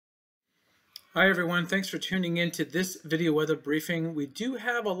Hi everyone, thanks for tuning in to this video weather briefing. We do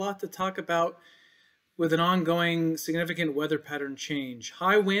have a lot to talk about with an ongoing significant weather pattern change.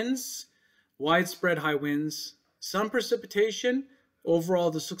 High winds, widespread high winds, some precipitation.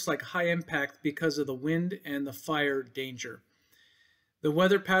 Overall, this looks like high impact because of the wind and the fire danger. The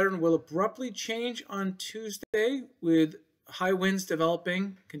weather pattern will abruptly change on Tuesday with high winds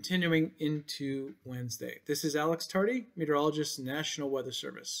developing, continuing into Wednesday. This is Alex Tardy, meteorologist, National Weather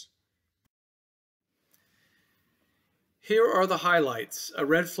Service. Here are the highlights. A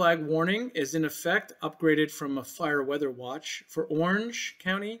red flag warning is in effect, upgraded from a fire weather watch for Orange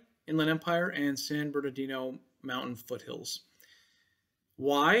County, Inland Empire, and San Bernardino Mountain foothills.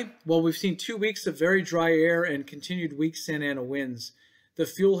 Why? Well, we've seen 2 weeks of very dry air and continued weak Santa Ana winds. The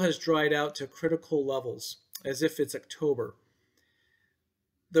fuel has dried out to critical levels, as if it's October.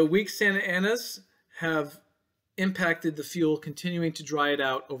 The weak Santa Anas have impacted the fuel, continuing to dry it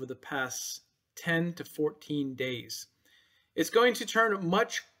out over the past 10 to 14 days. It's going to turn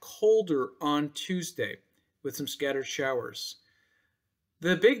much colder on Tuesday with some scattered showers.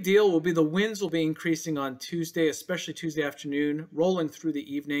 The big deal will be the winds will be increasing on Tuesday, especially Tuesday afternoon, rolling through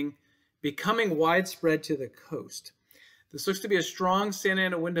the evening, becoming widespread to the coast. This looks to be a strong Santa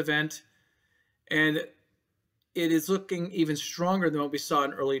Ana wind event, and it is looking even stronger than what we saw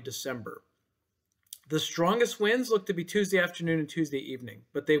in early December. The strongest winds look to be Tuesday afternoon and Tuesday evening,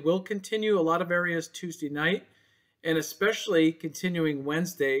 but they will continue a lot of areas Tuesday night, and especially continuing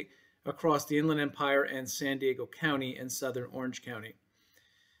Wednesday across the Inland Empire and SanDiego County and southern Orange County.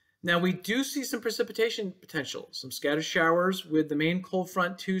 Now, we do see some precipitation potential, some scattered showers with the main cold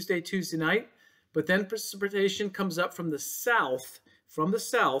front Tuesday night, but then precipitation comes up from the south,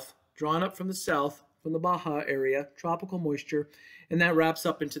 drawn up from the south, from the Baja area, tropical moisture, and that wraps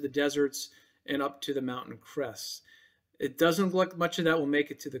up into the deserts and up to the mountain crests. It doesn't look like much of that will make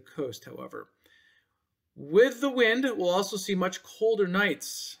it to the coast, however. With the wind, we'll also see much colder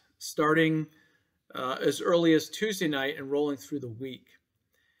nights starting as early as Tuesday night and rolling through the week.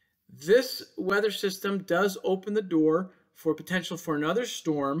 This weather system does open the door for potential for another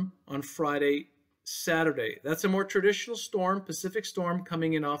storm on Friday, Saturday. That's a more traditional storm, Pacific storm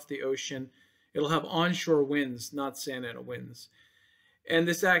coming in off the ocean. It'll have onshore winds, not Santa Ana winds. And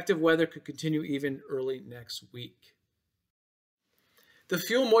this active weather could continue even early next week. The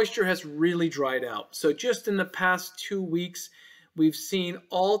fuel moisture has really dried out. So just in the past 2 weeks, we've seen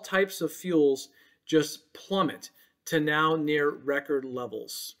all types of fuels just plummet to now near record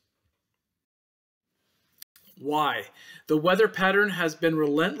levels. Why? The weather pattern has been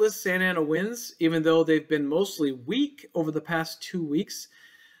relentless Santa Ana winds, even though they've been mostly weak over the past 2 weeks.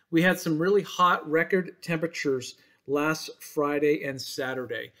 We had some really hot record temperatures last Friday and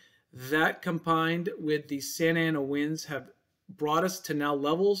Saturday. That combined with the Santa Ana winds have brought us to now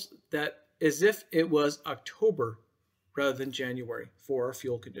levels that as if it was October rather than January for our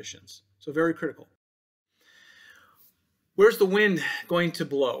fuel conditions. So very critical. Where's the wind going to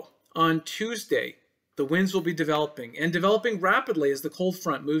blow? On Tuesday, the winds will be developing and developing rapidly as the cold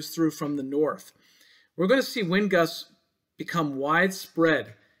front moves through from the north. We're going to see wind gusts become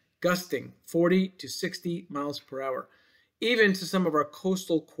widespread, gusting 40 to 60 miles per hour, even to some of our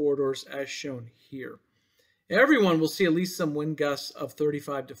coastal corridors as shown here. Everyone will see at least some wind gusts of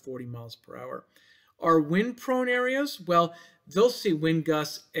 35 to 40 miles per hour. Our wind-prone areas, well, they'll see wind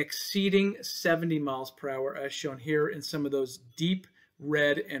gusts exceeding 70 miles per hour as shown here in some of those deep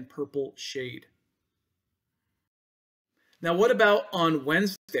red and purple shade. Now, what about on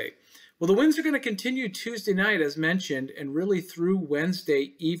Wednesday? Well, the winds are going to continue Tuesday night, as mentioned, and really through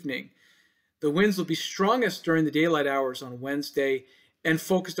Wednesday evening. The winds will be strongest during the daylight hours on Wednesday and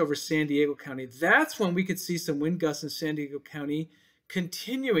focused over SanDiego County. That's when we could see some wind gusts in SanDiego County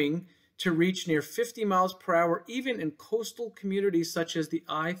continuing to reach near 50 miles per hour, even in coastal communities such as the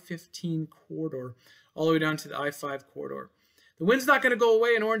I-15 corridor, all the way down to the I-5 corridor. The wind's not going to go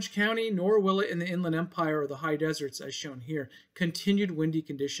away in Orange County, nor will it in the Inland Empire or the high deserts as shown here. Continued windy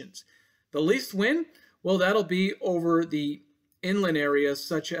conditions. The least wind, well, that'll be over the inland areas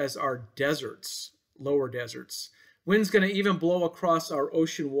such as our deserts, lower deserts. Wind's going to even blow across our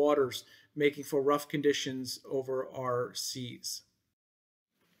ocean waters, making for rough conditions over our seas.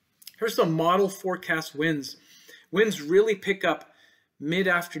 Here's some model forecast winds. Winds really pick up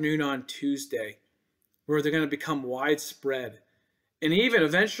mid-afternoon on Tuesday, where they're going to become widespread. And even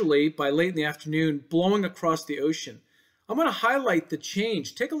eventually, by late in the afternoon, blowing across the ocean. I'm going to highlight the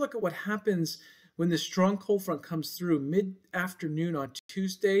change. Take a look at what happens when the strong cold front comes through mid-afternoon on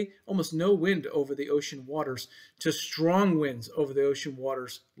Tuesday. Almost no wind over the ocean waters to strong winds over the ocean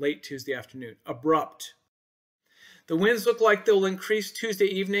waters late Tuesday afternoon. Abrupt. The winds look like they'll increase Tuesday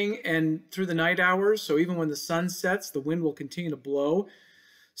evening and through the night hours. So even when the sun sets, the wind will continue to blow.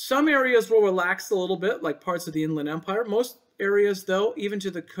 Some areas will relax a little bit, like parts of the Inland Empire. Most areas, though, even to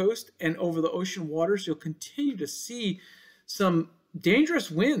the coast and over the ocean waters, you'll continue to see some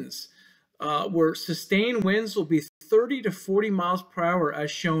dangerous winds, where sustained winds will be 30 to 40 miles per hour, as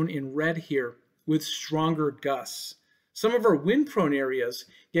shown in red here, with stronger gusts. Some of our wind-prone areas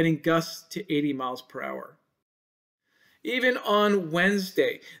getting gusts to 80 miles per hour. Even on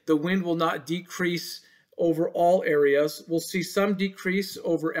Wednesday, the wind will not decrease over all areas. We'll see some decrease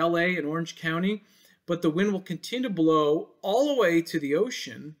over LA and Orange County, but the wind will continue to blow all the way to the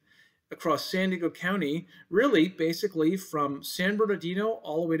ocean across San Diego County, really basically from San Bernardino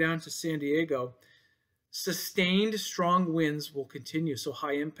all the way down to SanDiego. Sustained strong winds will continue, so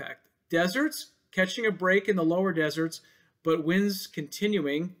high impact. Deserts, catching a break in the lower deserts, but winds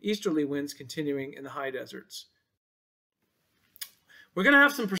continuing, easterly winds continuing in the high deserts. We're going to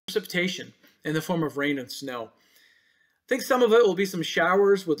have some precipitation in the form of rain and snow. I think some of it will be some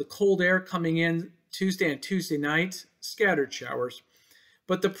showers with the cold air coming in Tuesday and Tuesday night, scattered showers.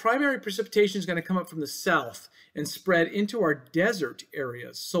 But the primary precipitation is going to come up from the south and spread into our desert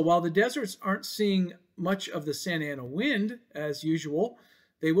areas. So while the deserts aren't seeing much of the Santa Ana wind as usual,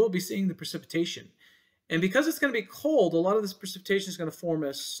 they will be seeing the precipitation. And because it's going to be cold, a lot of this precipitation is going to form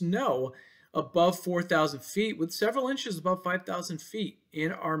as snow above 4,000 feet with several inches above 5,000 feet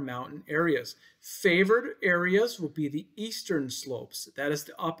in our mountain areas. Favored areas will be the eastern slopes. That is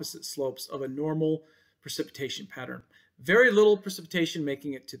the opposite slopes of a normal precipitation pattern. Very little precipitation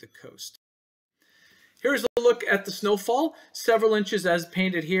making it to the coast. Here's a look at the snowfall. Several inches as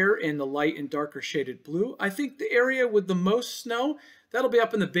painted here in the light and darker shaded blue. I think the area with the most snow, that'll be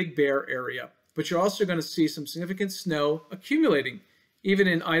up in the Big Bear area. But you're also going to see some significant snow accumulating, even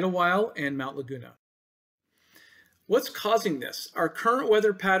in Idlewild and Mount Laguna. What's causing this? Our current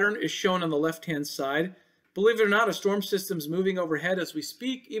weather pattern is shown on the left-hand side. Believe it or not, a storm system's moving overhead as we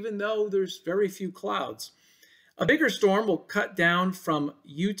speak, even though there's very few clouds. A bigger storm will cut down from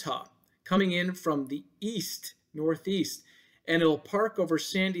Utah, coming in from the east, northeast, and it'll park over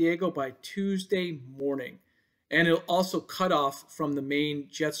San Diego by Tuesday morning. And it'll also cut off from the main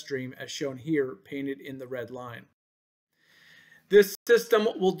jet stream, as shown here, painted in the red line. This system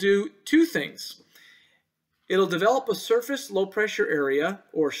will do two things. It'll develop a surface low pressure area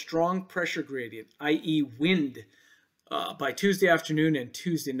or strong pressure gradient, i.e. wind, by Tuesday afternoon and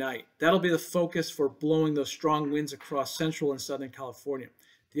Tuesday night. That'll be the focus for blowing those strong winds across central and southern California.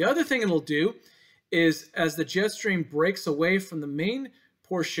 The other thing it'll do is, as the jet stream breaks away from the main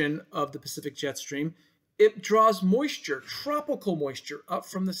portion of the Pacific jet stream, it draws moisture, tropical moisture, up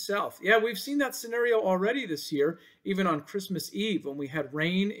from the south. Yeah, we've seen that scenario already this year, even on Christmas Eve when we had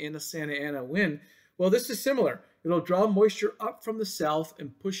rain and a Santa Ana wind. Well, this is similar. It'll draw moisture up from the south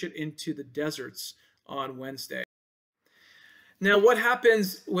and push it into the deserts on Wednesday. Now, what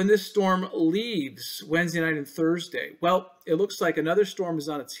happens when this storm leaves Wednesday night and Thursday? Well, it looks like another storm is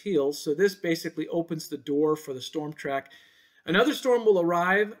on its heels, so this basically opens the door for the storm track. Another storm will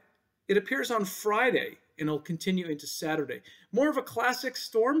arrive. It appears on Friday, and it'll continue into Saturday. More of a classic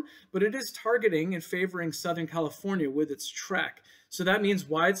storm, but it is targeting and favoring Southern California with its track. So that means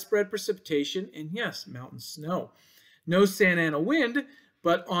widespread precipitation and, yes, mountain snow. No Santa Ana wind,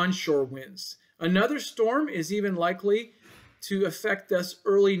 but onshore winds. Another storm is even likely to affect us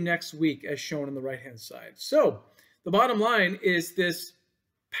early next week, as shown on the right-hand side. So the bottom line is this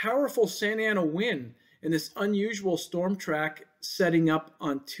powerful Santa Ana wind and this unusual storm track setting up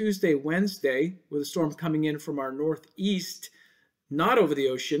on Tuesday, Wednesday, with a storm coming in from our northeast, not over the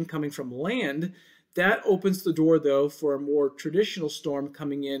ocean, coming from land. That opens the door, though, for a more traditional storm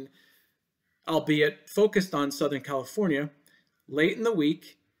coming in, albeit focused on Southern California, late in the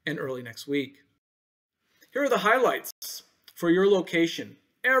week and early next week. Here are the highlights for your location.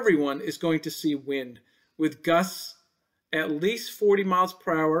 Everyone is going to see wind with gusts at least 40 miles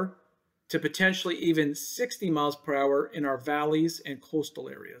per hour to potentially even 60 miles per hour in our valleys and coastal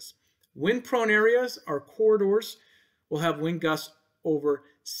areas. Wind-prone areas, our corridors, will have wind gusts over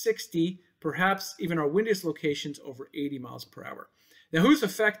 60, perhaps even our windiest locations over 80 miles per hour. Now, who's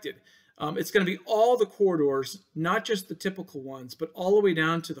affected? It's going to be all the corridors, not just the typical ones, but all the way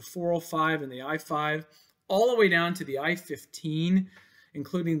down to the 405 and the I-5, all the way down to the I-15,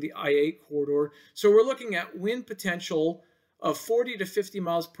 including the I-8 corridor. So we're looking at wind potential of 40 to 50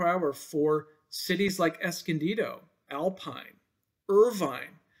 miles per hour for cities like Escondido, Alpine,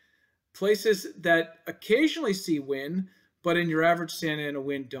 Irvine, places that occasionally see wind, but in your average Santa Ana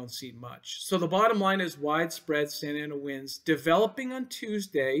wind don't see much. So the bottom line is widespread Santa Ana winds developing on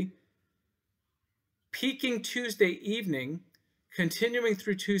Tuesday peaking Tuesday evening, continuing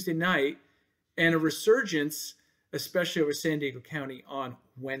through Tuesday night, and a resurgence, especially over SanDiego County, on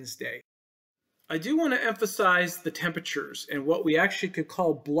Wednesday. I do want to emphasize the temperatures and what we actually could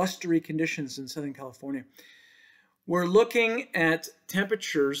call blustery conditions in Southern California. We're looking at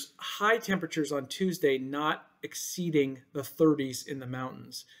temperatures, high temperatures on Tuesday, not exceeding the 30s in the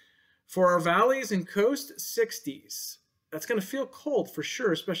mountains. For our valleys and coast, 60s. That's going to feel cold for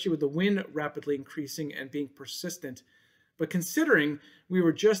sure, especially with the wind rapidly increasing and being persistent. But considering we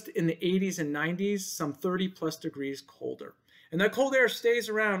were just in the 80s and 90s, some 30 plus degrees colder. And that cold air stays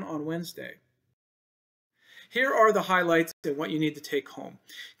around on Wednesday. Here are the highlights and what you need to take home.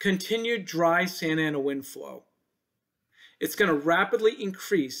 Continued dry Santa Ana wind flow. It's going to rapidly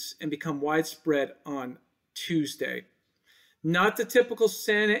increase and become widespread on Tuesday. Not the typical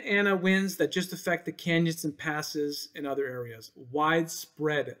Santa Ana winds that just affect the canyons and passes in other areas.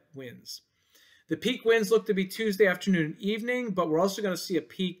 Widespread winds. The peak winds look to be Tuesday afternoon and evening, but we're also going to see a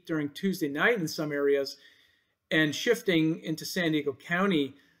peak during Tuesday night in some areas, and shifting into SanDiego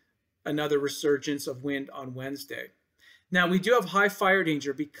County, another resurgence of wind on Wednesday. Now, we do have high fire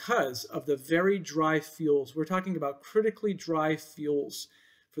danger because of the very dry fuels. We're talking about critically dry fuels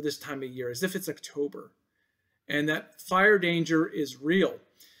for this time of year, as if it's October. And that fire danger is real.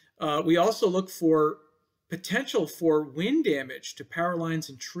 We also look for potential for wind damage to power lines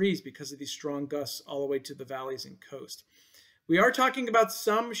and trees because of these strong gusts all the way to the valleys and coast. We are talking about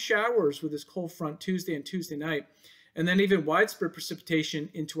some showers with this cold front Tuesday and Tuesday night, and then even widespread precipitation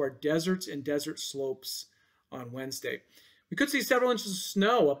into our deserts and desert slopes on Wednesday. We could see several inches of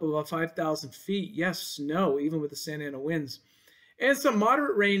snow up above 5,000 feet. Yes, snow, even with the Santa Ana winds. And some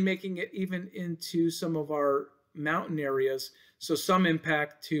moderate rain making it even into some of our mountain areas. So some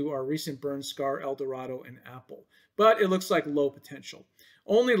impact to our recent burn scar, El Dorado and Apple. But it looks like low potential.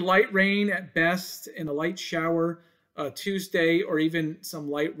 Only light rain at best and a light shower Tuesday, or even some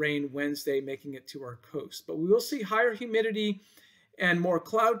light rain Wednesday making it to our coast. But we will see higher humidity and more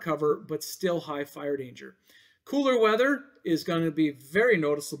cloud cover, but still high fire danger. Cooler weather is going to be very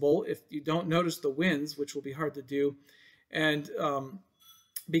noticeable if you don't notice the winds, which will be hard to do. And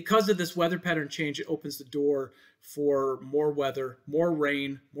because of this weather pattern change, it opens the door for more weather, more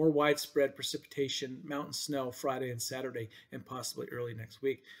rain, more widespread precipitation, mountain snow Friday and Saturday, and possibly early next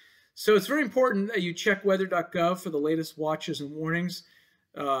week. So it's very important that you check weather.gov for the latest watches and warnings.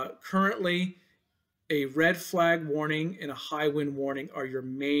 Currently, a red flag warning and a high wind warning are your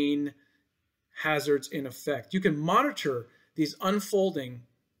main hazards in effect. You can monitor these unfolding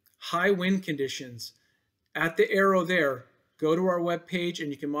high wind conditions at the arrow there. Go to our webpage and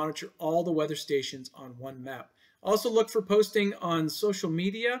you can monitor all the weather stations on one map. Also look for posting on social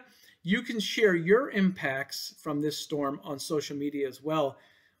media. You can share your impacts from this storm on social media as well,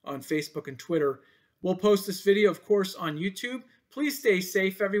 on Facebook and Twitter. We'll post this video, of course, on YouTube. Please stay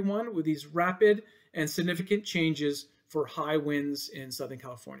safe, everyone, with these rapid and significant changes for high winds in Southern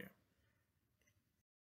California.